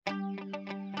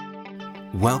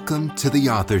Welcome to The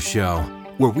Author Show,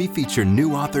 where we feature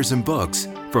new authors and books,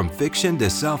 from fiction to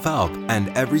self-help and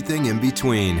everything in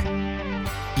between.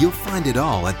 You'll find it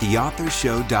all at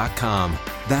theauthorshow.com.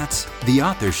 That's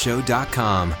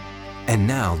theauthorshow.com. And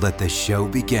now let the show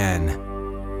begin.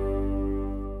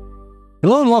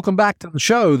 Hello and welcome back to the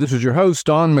show. This is your host,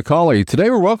 Don McCauley. Today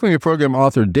we're welcoming program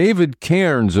author David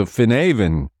Cairns of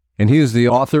Finavon, and he is the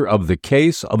author of The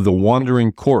Case of the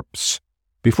Wandering Corpse.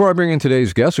 Before I bring in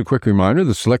today's guest, a quick reminder,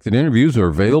 the selected interviews are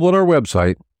available at our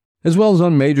website, as well as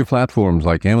on major platforms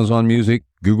like Amazon Music,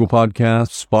 Google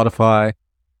Podcasts, Spotify,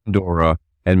 Pandora,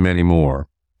 and many more.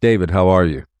 David, how are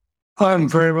you? I'm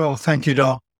very well, thank you,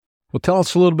 Don. Well, tell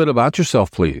us a little bit about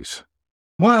yourself, please.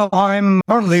 Well, I'm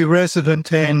currently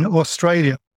resident in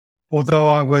Australia, although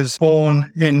I was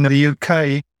born in the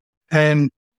UK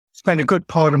and spent a good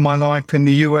part of my life in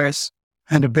the US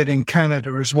and a bit in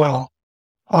Canada as well.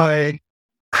 I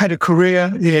had a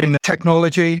career in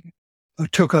technology. I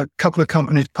took a couple of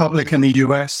companies public in the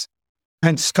US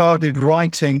and started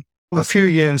writing a few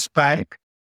years back,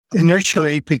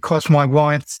 initially because my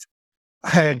wife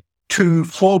had two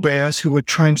forebears who were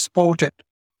transported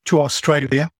to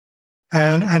Australia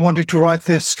and I wanted to write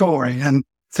their story, and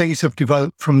things have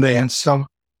developed from there. So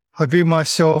I view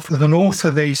myself as an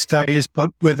author these days,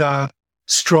 but with a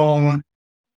strong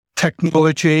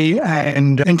technology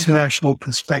and international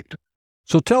perspective.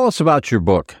 So tell us about your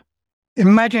book.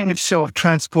 Imagine yourself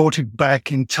transported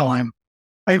back in time.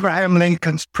 Abraham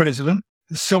Lincoln's president,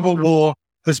 the Civil War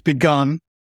has begun,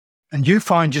 and you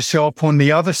find yourself on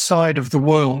the other side of the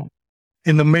world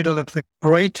in the middle of the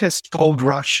greatest gold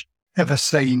rush ever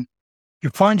seen. You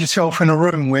find yourself in a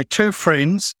room where two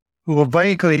friends who are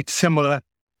vaguely similar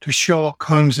to Sherlock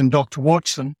Holmes and Dr.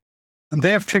 Watson, and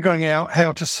they're figuring out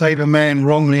how to save a man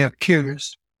wrongly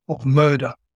accused of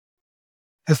murder.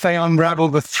 As they unravel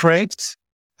the threads,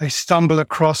 they stumble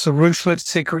across a ruthless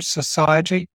secret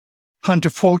society, hunt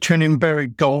a fortune in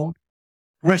buried gold,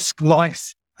 risk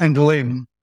life and limb.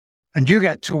 And you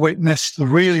get to witness the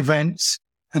real events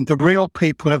and the real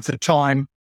people of the time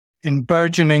in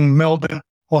burgeoning Melbourne,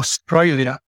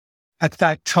 Australia, at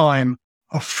that time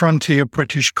a frontier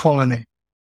British colony.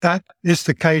 That is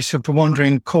the case of the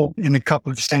Wandering Corpse in a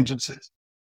couple of sentences.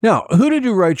 Now, who did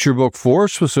you write your book for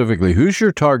specifically? Who's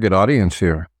your target audience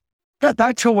here?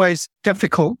 That's always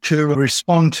difficult to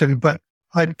respond to, but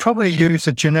I'd probably use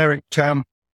a generic term.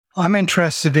 I'm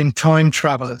interested in time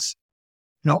travelers.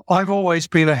 I've always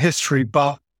been a history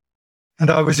buff, and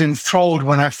I was enthralled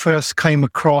when I first came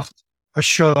across a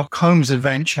Sherlock Holmes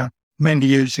adventure many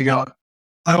years ago.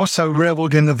 I also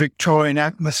reveled in the Victorian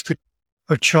atmosphere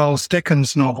of Charles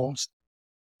Dickens' novels.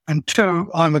 And two,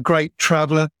 I'm a great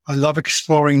traveler. I love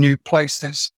exploring new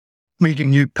places,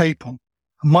 meeting new people.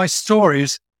 And my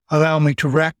stories allow me to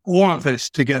wrap all of this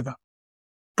together.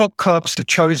 Book clubs have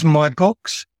chosen my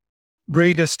books.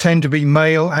 Readers tend to be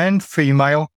male and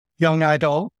female, young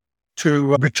adult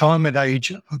to retirement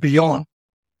age and beyond.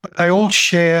 But they all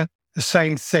share the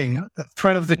same thing, the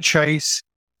thrill of the chase.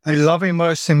 They love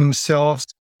immersing themselves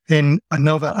in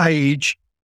another age.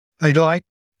 They like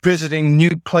visiting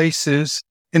new places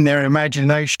in their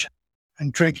imagination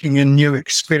and drinking in new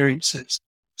experiences.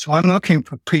 So I'm looking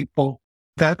for people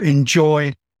that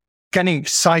enjoy getting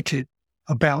excited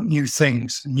about new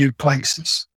things, new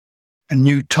places, and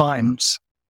new times.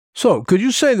 So could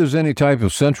you say there's any type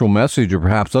of central message or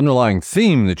perhaps underlying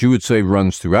theme that you would say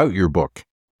runs throughout your book?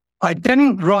 I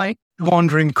didn't write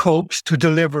Wandering Corpse to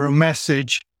deliver a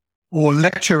message or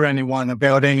lecture anyone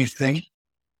about anything,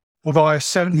 although I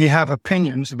certainly have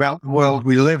opinions about the world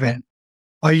we live in.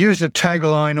 I use a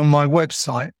tagline on my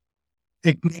website: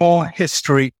 ignore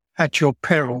history at your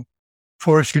peril.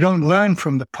 For if you don't learn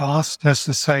from the past, as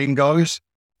the saying goes,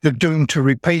 you're doomed to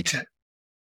repeat it.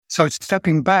 So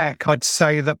stepping back, I'd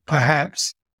say that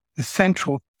perhaps the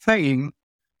central theme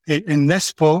in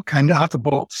this book and other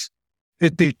books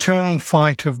is the eternal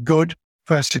fight of good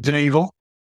versus evil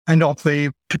and of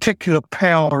the particular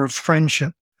power of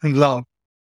friendship and love.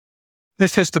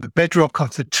 This is the bedrock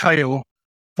of the tale,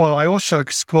 while I also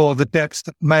explore the depths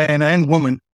that man and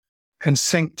woman can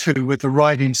sink to with the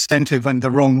right incentive and the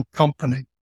wrong company.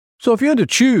 So if you had to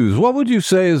choose, what would you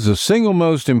say is the single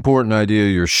most important idea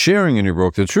you're sharing in your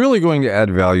book that's really going to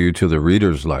add value to the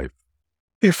reader's life?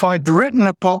 If I'd written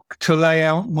a book to lay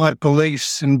out my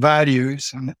beliefs and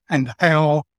values and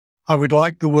how I would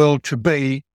like the world to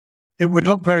be, it would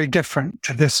look very different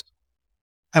to this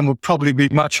and would probably be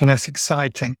much less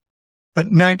exciting. But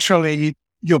naturally,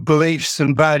 your beliefs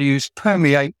and values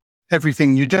permeate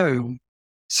everything you do.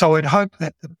 So I'd hope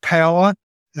that the power,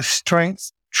 the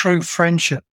strength, true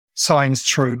friendship shines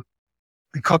through.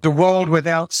 because the world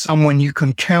without someone you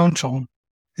can count on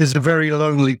is a very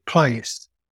lonely place.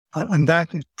 And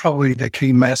that is probably the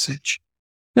key message.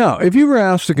 Now, if you were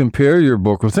asked to compare your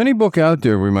book with any book out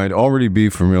there we might already be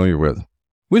familiar with,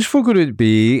 which book would it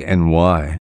be and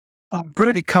why? I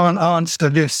really can't answer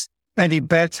this any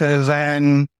better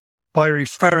than by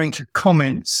referring to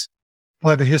comments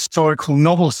by the Historical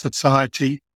Novel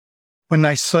Society when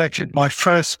they selected my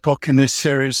first book in this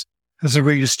series as a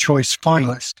Reader's Choice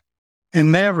finalist.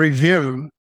 In their review,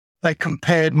 they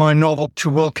compared my novel to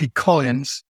Wilkie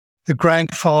Collins, the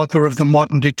grandfather of the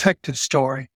modern detective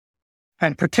story,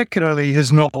 and particularly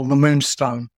his novel, The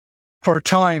Moonstone. For a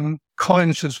time,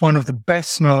 Collins was one of the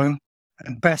best-known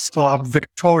and best-loved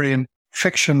Victorian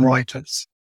fiction writers,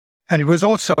 and he was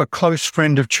also a close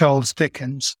friend of Charles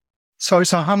Dickens. So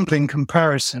it's a humbling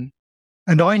comparison.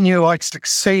 And I knew I'd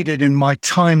succeeded in my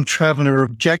time traveler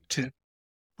objective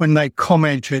when they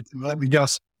commented, let me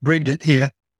just read it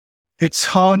here, "It's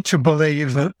hard to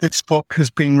believe that this book has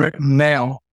been written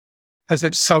now, as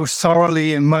it's so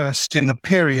thoroughly immersed in the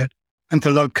period and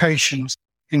the locations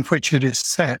in which it is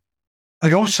set."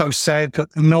 I also said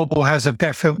that the novel has a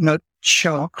definite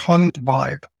Sherlock Holmes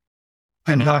vibe,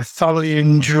 and I thoroughly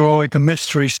enjoyed the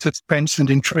mystery, suspense, and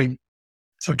intrigue.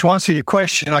 So to answer your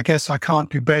question, I guess I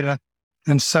can't do better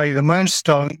than say The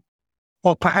Moonstone,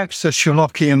 or perhaps a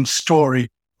Sherlockian story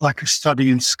like A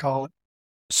Study in Scarlet.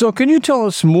 So can you tell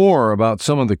us more about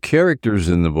some of the characters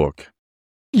in the book?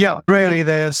 Yeah, really,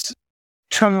 there's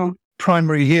two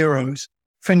primary heroes,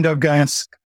 Findo, Gask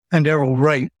and Erroll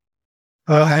Rait,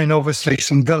 and obviously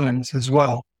some villains as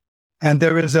well. And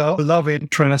there is a love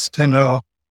interest in a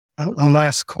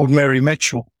lass called Mary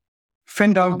Mitchell.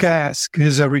 Findo Gask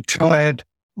is a retired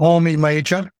army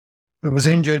major who was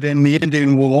injured in the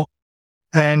Indian War,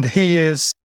 and he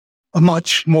is a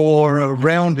much more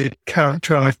rounded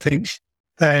character, I think,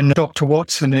 than Dr.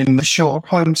 Watson in the Sherlock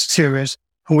Holmes series,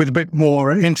 and with a bit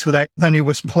more intellect than he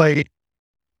was played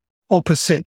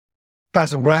opposite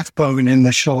Basil Rathbone in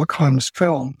the Sherlock Holmes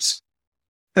films.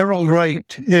 Erroll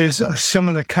Rait is a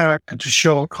similar character to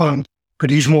Sherlock Holmes, but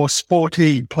he's more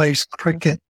sporty, he plays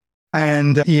cricket,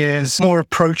 and he is more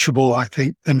approachable, I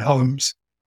think, than Holmes.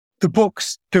 The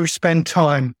books do spend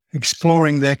time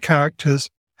exploring their characters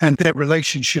and their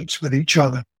relationships with each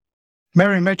other.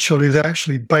 Mary Mitchell is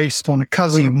actually based on a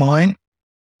cousin of mine,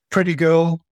 pretty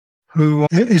girl, who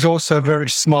is also very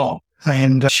smart,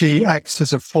 and she acts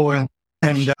as a foil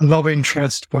and a love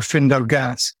interest for Findo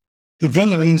Gask. The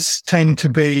villains tend to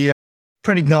be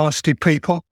pretty nasty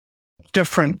people,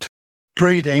 different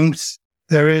breedings.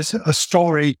 There is a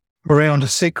story around a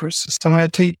secret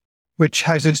society which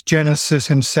has its genesis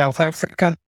in South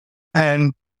Africa,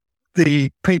 and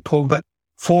the people that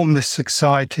form this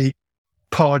society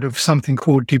part of something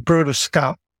called the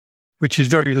Broederskap, which is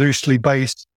very loosely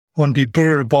based on the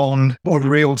Finavon, or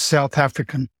real South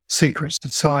African secret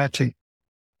society.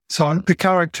 So the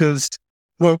characters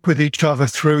work with each other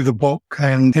through the book,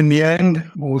 and in the end,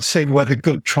 we'll see whether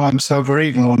good triumphs over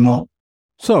evil or not.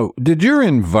 So, did your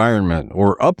environment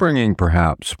or upbringing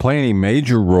perhaps play any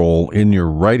major role in your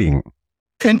writing?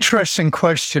 Interesting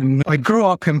question. I grew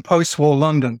up in post-war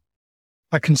London.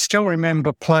 I can still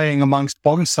remember playing amongst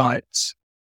bomb sites.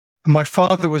 My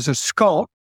father was a Scot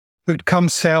who'd come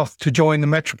south to join the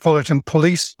Metropolitan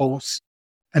Police Force,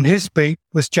 and his beat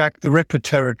was Jack the Ripper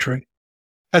territory.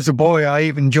 As a boy, I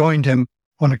even joined him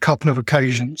on a couple of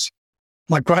occasions.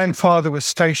 My grandfather was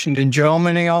stationed in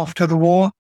Germany after the war.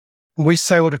 We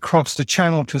sailed across the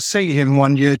channel to see him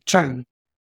one year too.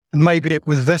 And maybe it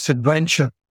was this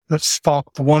adventure that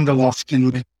sparked the wanderlust in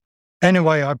me.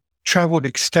 Anyway, I've travelled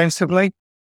extensively,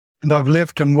 and I've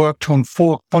lived and worked on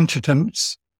 4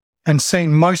 continents and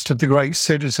seen most of the great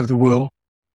cities of the world.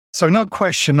 So no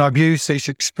question, I've used these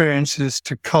experiences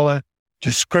to colour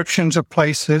descriptions of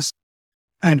places.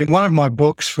 And in one of my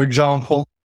books, for example,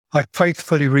 I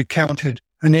faithfully recounted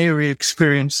an eerie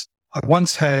experience I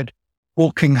once had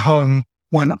walking home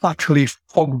one utterly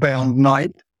fog-bound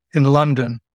night in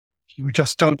London. You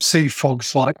just don't see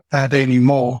fogs like that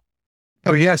anymore.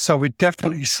 So yes, I would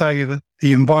definitely say that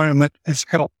the environment has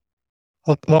helped,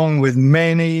 along with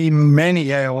many,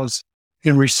 many hours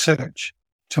in research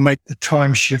to make the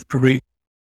time shift real.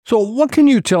 So what can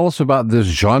you tell us about this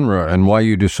genre and why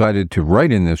you decided to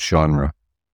write in this genre?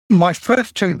 My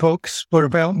first 2 books were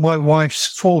about my wife's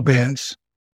forebears.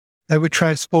 They were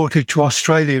transported to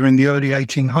Australia in the early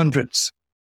 1800s.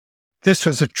 This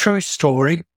was a true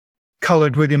story,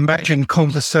 coloured with imagined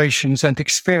conversations and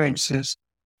experiences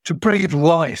to breathe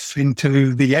life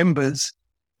into the embers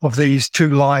of these 2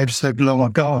 lives that long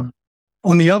ago.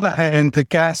 On the other hand, the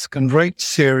Gask and Rait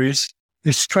series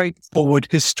is straightforward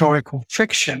historical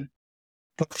fiction,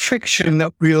 but fiction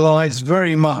that relies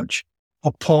very much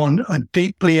upon a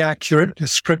deeply accurate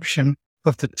description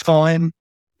of the time,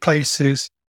 places,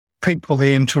 people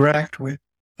they interact with.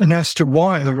 And as to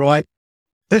why, right,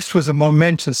 this was a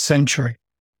momentous century.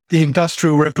 The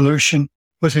Industrial Revolution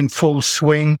was in full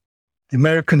swing. The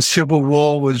American Civil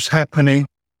War was happening.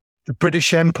 The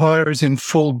British Empire is in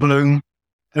full bloom.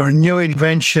 There are new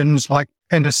inventions like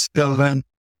penicillin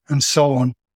and so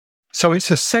on. So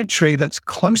it's a century that's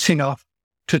close enough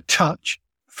to touch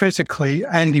physically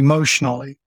and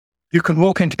emotionally. You can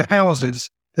walk into houses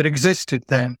that existed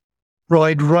then,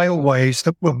 ride railways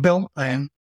that were built then.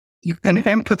 You can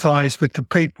empathize with the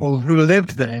people who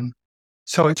lived then.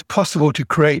 So it's possible to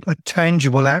create a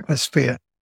tangible atmosphere,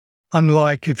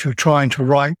 unlike if you're trying to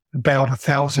write about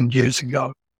 1,000 years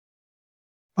ago.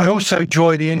 I also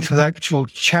enjoy the intellectual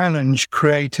challenge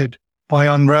created by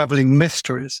unraveling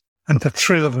mysteries and the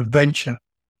thrill of adventure.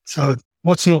 So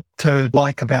what's not to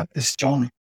like about this, John?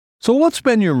 So what's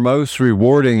been your most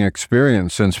rewarding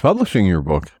experience since publishing your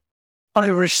book? I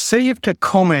received a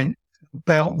comment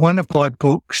about one of my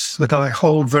books that I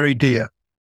hold very dear.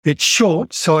 It's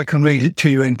short, so I can read it to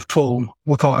you in full,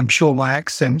 although I'm sure my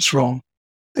accent's wrong.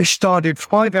 It started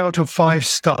 5 out of 5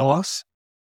 stars.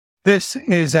 This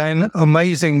is an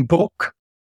amazing book.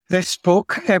 This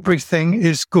book, everything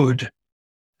is good.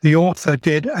 The author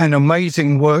did an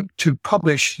amazing work to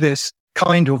publish this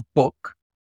kind of book.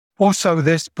 Also,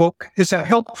 this book is a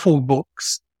helpful book.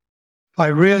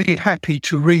 I'm really happy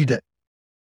to read it.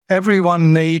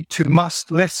 Everyone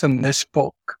must listen this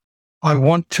book. I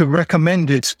want to recommend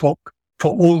this book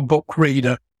for all book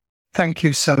reader. Thank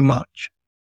you so much.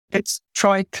 It's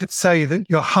tried to say that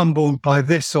you're humbled by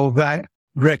this or that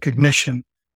recognition.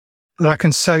 But I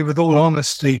can say with all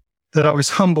honesty that I was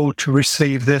humbled to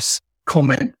receive this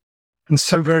comment, and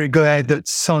so very glad that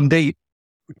Sandeep,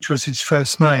 which was his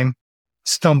first name,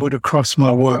 stumbled across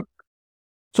my work.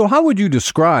 So how would you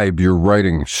describe your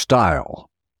writing style?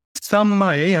 Some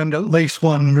may, and at least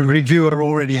one reviewer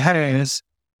already has,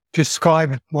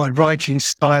 described my writing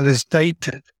style as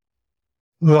dated.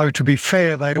 Though to be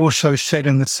fair, they also said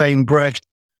in the same breath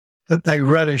that they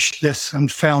relished this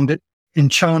and found it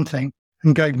enchanting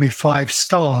and gave me 5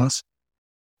 stars.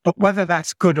 But whether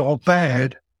that's good or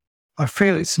bad, I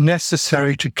feel it's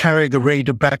necessary to carry the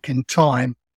reader back in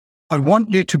time. I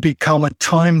want you to become a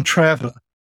time traveler,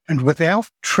 and without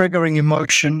triggering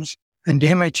emotions and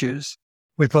images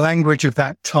with language of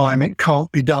that time, it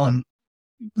can't be done.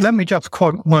 Let me just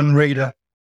quote one reader.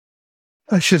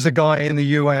 She's a guy in the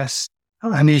US,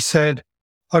 and he said,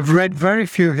 "I've read very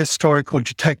few historical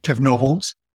detective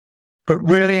novels, but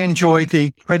really enjoyed the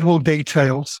incredible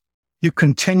details you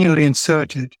continually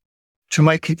inserted to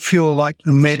make it feel like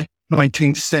the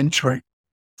mid-19th century.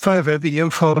 Further, the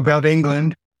info about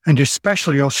England, and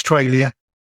especially Australia,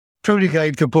 truly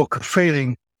gave the book a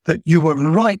feeling that you were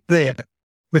right there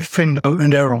with Findo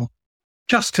and Erroll.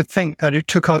 Just to think that it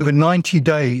took over 90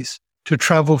 days to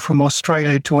travel from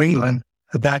Australia to England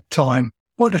at that time.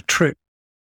 What a trip.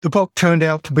 The book turned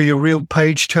out to be a real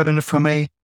page turner for me.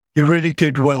 You really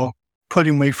did well,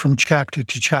 putting me from chapter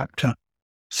to chapter."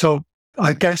 So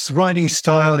I guess writing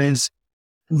style is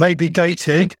maybe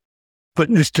dated, but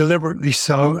it's deliberately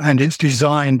so, and it's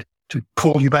designed to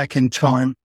pull you back in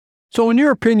time. So in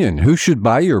your opinion, who should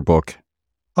buy your book?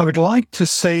 I would like to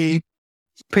see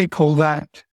people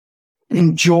that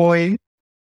enjoy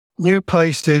new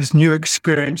places, new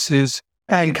experiences,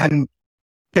 and can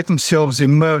get themselves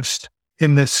immersed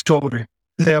in this story.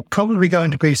 They're probably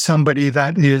going to be somebody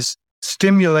that is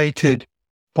stimulated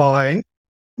by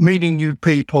meeting new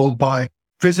people, by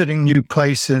visiting new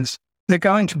places. They're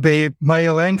going to be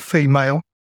male and female,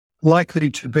 likely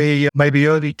to be maybe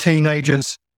early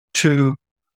teenagers to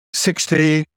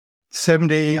 60,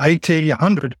 70, 80,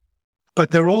 100.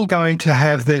 But they're all going to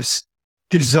have this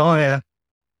desire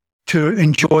to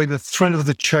enjoy the thrill of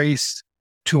the chase,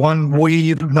 to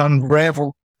unweave and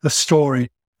unravel the story.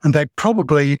 And they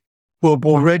probably will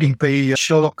already be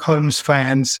Sherlock Holmes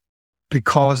fans,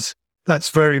 because that's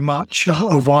very much a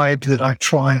vibe that I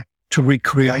try to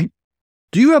recreate.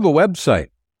 Do you have a website?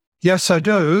 Yes, I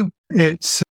do.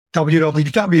 It's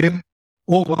www,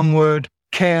 all one word,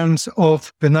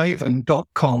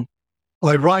 cairnsoffinavon.com.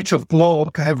 I write a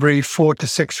blog every 4 to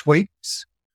 6 weeks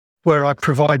where I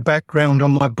provide background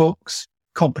on my books,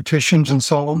 competitions and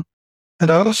so on. And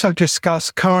I also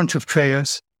discuss current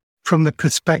affairs from the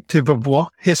perspective of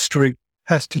what history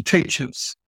has to teach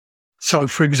us. So,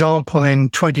 for example, in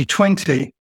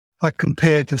 2020, I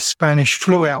compared the Spanish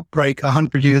flu outbreak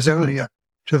 100 years earlier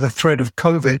to the threat of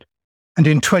COVID. And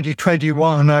in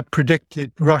 2021, I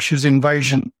predicted Russia's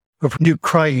invasion of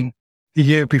Ukraine the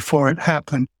year before it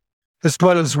happened, as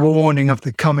well as warning of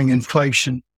the coming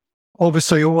inflation.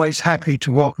 Obviously, always happy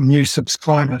to welcome new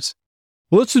subscribers.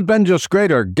 Well, this has been just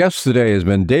great. Our guest today has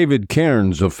been David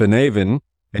Cairns of Finavon,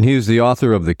 and he is the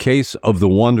author of The Case of the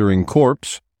Wandering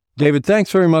Corpse. David,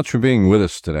 thanks very much for being with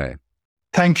us today.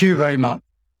 Thank you very much.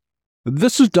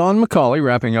 This is Don McCauley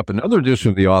wrapping up another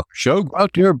edition of The Author Show. Go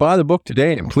out there, buy the book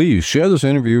today, and please share this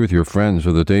interview with your friends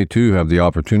so that they too have the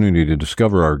opportunity to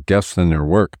discover our guests and their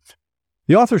work.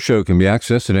 The Author Show can be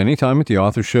accessed at any time at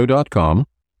theauthorshow.com,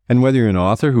 and whether you're an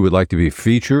author who would like to be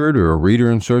featured or a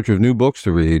reader in search of new books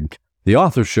to read, The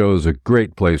Author Show is a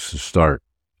great place to start.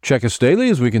 Check us daily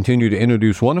as we continue to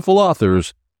introduce wonderful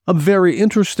authors of very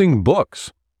interesting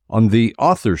books on The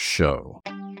Author Show.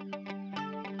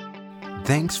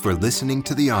 Thanks for listening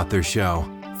to The Author Show.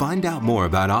 Find out more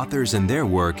about authors and their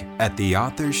work at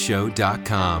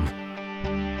theauthorshow.com.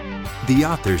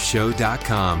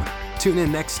 Theauthorshow.com. Tune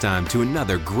in next time to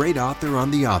another great author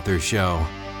on The Author Show.